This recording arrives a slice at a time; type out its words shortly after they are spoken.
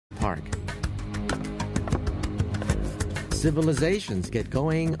park. Civilizations get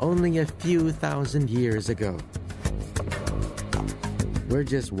going only a few thousand years ago. We're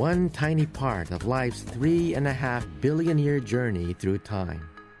just one tiny part of life's 3.5 billion-year journey through time.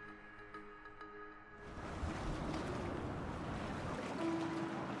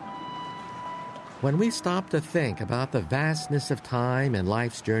 When we stop to think about the vastness of time and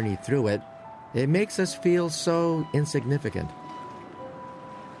life's journey through it, it makes us feel so insignificant.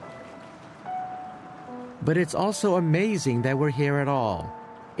 But it's also amazing that we're here at all,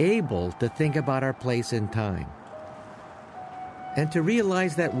 able to think about our place in time. And to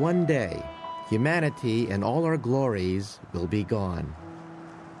realize that one day, humanity and all our glories will be gone.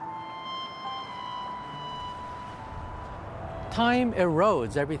 Time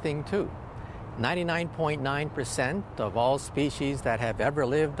erodes everything too. 99.9% of all species that have ever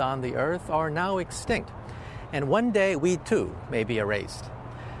lived on the Earth are now extinct. And one day we too may be erased.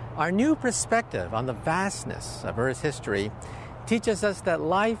 Our new perspective on the vastness of Earth's history teaches us that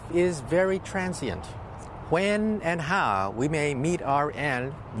life is very transient. When and how we may meet our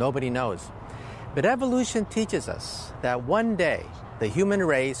end, nobody knows. But evolution teaches us that one day the human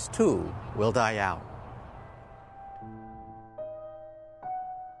race too will die out.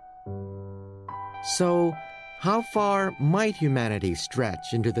 So, how far might humanity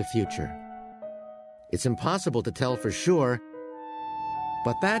stretch into the future? It's impossible to tell for sure,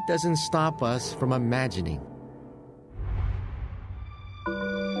 but that doesn't stop us from imagining.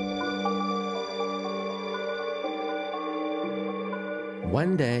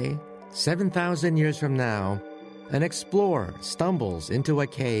 One day, 7,000 years from now, an explorer stumbles into a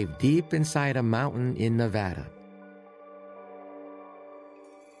cave deep inside a mountain in Nevada.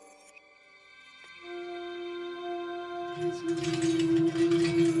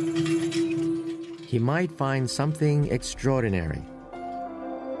 He might find something extraordinary.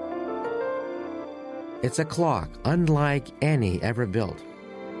 It's a clock unlike any ever built,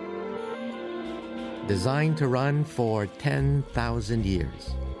 designed to run for 10,000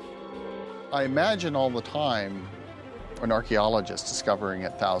 years. I imagine all the time an archaeologist discovering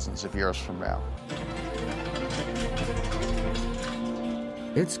it thousands of years from now.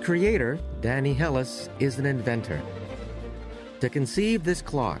 Its creator, Danny Hillis, is an inventor. To conceive this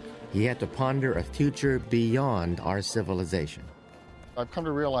clock, he had to ponder a future beyond our civilization. I've come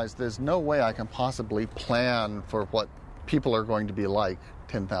to realize there's no way I can possibly plan for what people are going to be like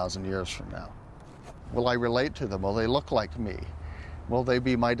 10,000 years from now. Will I relate to them? Will they look like me? Will they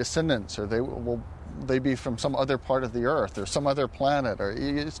be my descendants? Or will they be from some other part of the Earth or some other planet? Or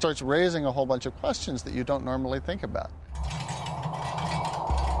it starts raising a whole bunch of questions that you don't normally think about.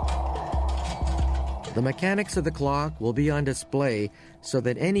 The mechanics of the clock will be on display so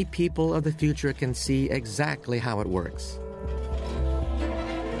that any people of the future can see exactly how it works.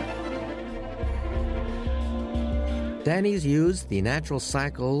 Danny's used the natural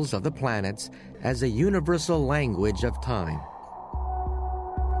cycles of the planets as a universal language of time.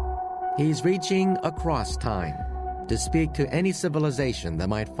 He's reaching across time to speak to any civilization that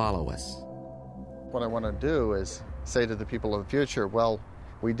might follow us. What I want to do is say to the people of the future, well,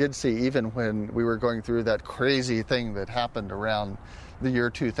 we did see, even when we were going through that crazy thing that happened around the year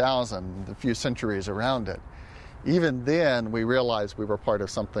 2000, the few centuries around it, even then we realized we were part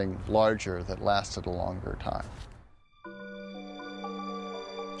of something larger that lasted a longer time.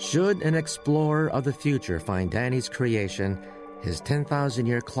 Should an explorer of the future find Danny's creation, his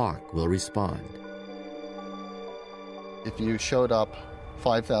 10,000-year clock will respond. If you showed up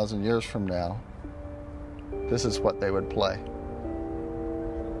 5,000 years from now, this is what they would play.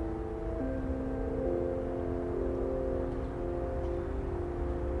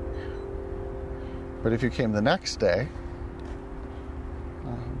 But if you came the next day,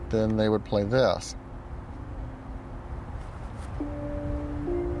 then they would play this.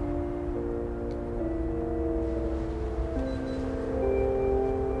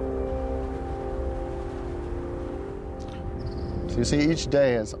 So you see, each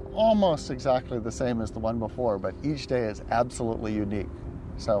day is almost exactly the same as the one before, but each day is absolutely unique.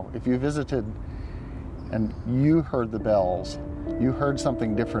 So if you visited and you heard the bells, you heard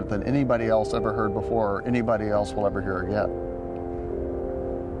something different than anybody else ever heard before or anybody else will ever hear again.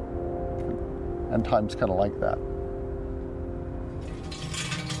 And time's kind of like that.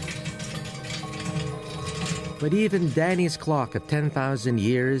 But even Danny's clock of 10,000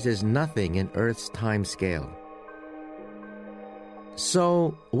 years is nothing in Earth's time scale.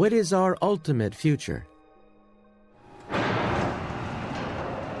 So, what is our ultimate future?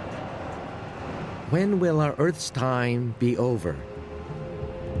 When will our Earth's time be over?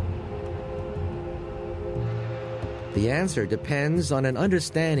 The answer depends on an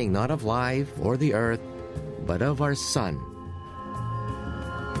understanding not of life or the earth, but of our sun.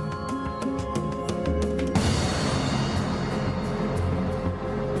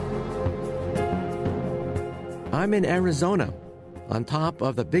 I'm in Arizona, on top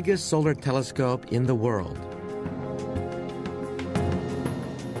of the biggest solar telescope in the world.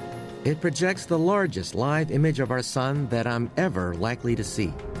 It projects the largest live image of our sun that I'm ever likely to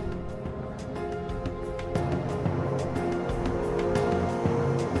see.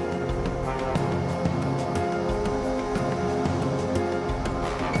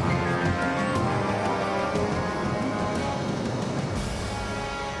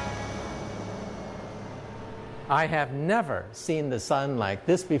 I have never seen the sun like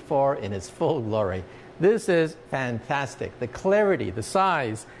this before in its full glory. This is fantastic. The clarity, the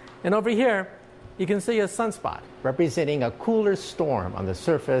size. And over here, you can see a sunspot representing a cooler storm on the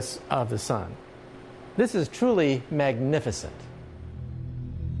surface of the sun. This is truly magnificent.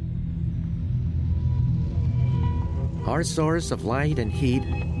 Our source of light and heat,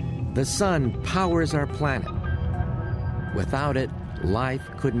 the sun powers our planet. Without it, life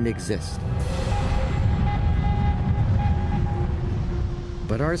couldn't exist.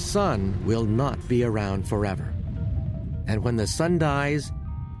 But our sun will not be around forever. And when the sun dies,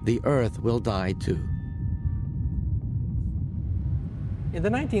 the Earth will die too. In the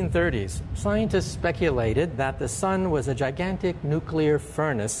 1930s, scientists speculated that the sun was a gigantic nuclear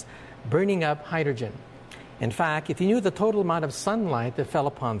furnace burning up hydrogen. In fact, if you knew the total amount of sunlight that fell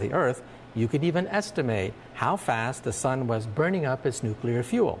upon the Earth, you could even estimate how fast the sun was burning up its nuclear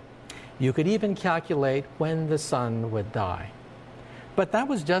fuel. You could even calculate when the sun would die. But that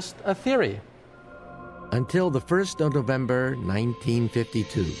was just a theory. Until the 1st of November,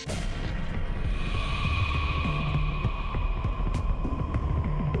 1952.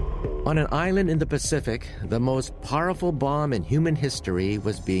 On an island in the Pacific, the most powerful bomb in human history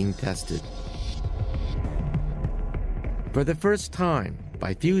was being tested. For the first time,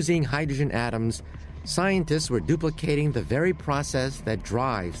 by fusing hydrogen atoms, scientists were duplicating the very process that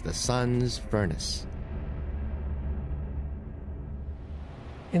drives the sun's furnace.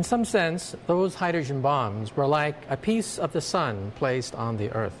 In some sense, those hydrogen bombs were like a piece of the sun placed on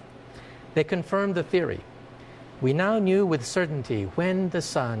the Earth. They confirmed the theory. We now knew with certainty when the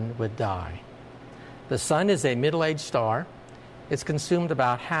sun would die. The sun is a middle-aged star. It's consumed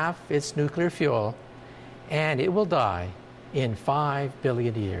about half its nuclear fuel, and it will die in 5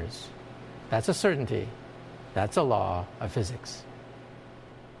 billion years. That's a certainty. That's a law of physics.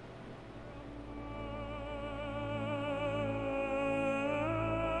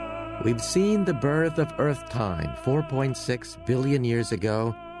 We've seen the birth of Earthtime 4.6 billion years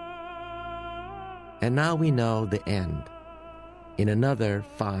ago, and now we know the end in another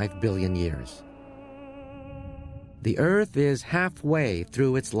 5 billion years. The Earth is halfway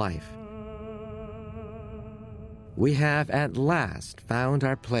through its life. We have at last found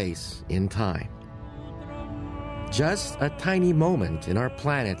our place in time. Just a tiny moment in our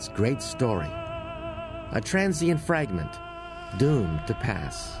planet's great story, a transient fragment doomed to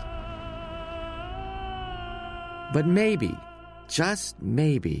pass. But maybe, just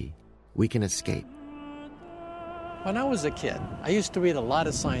maybe, we can escape. When I was a kid, I used to read a lot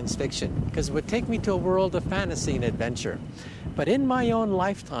of science fiction because it would take me to a world of fantasy and adventure. But in my own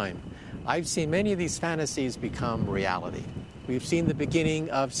lifetime, I've seen many of these fantasies become reality. We've seen the beginning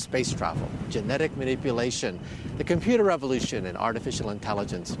of space travel, genetic manipulation, the computer revolution, and artificial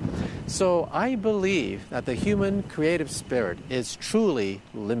intelligence. So I believe that the human creative spirit is truly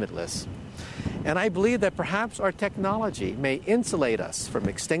limitless. And I believe that perhaps our technology may insulate us from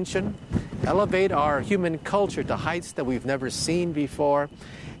extinction, elevate our human culture to heights that we've never seen before,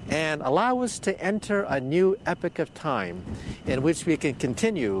 and allow us to enter a new epoch of time in which we can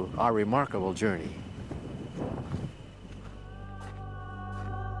continue our remarkable journey.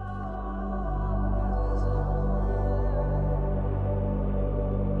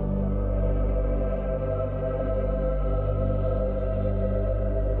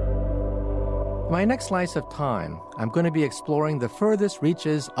 In my next slice of time, I'm going to be exploring the furthest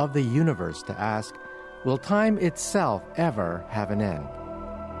reaches of the universe to ask, will time itself ever have an end?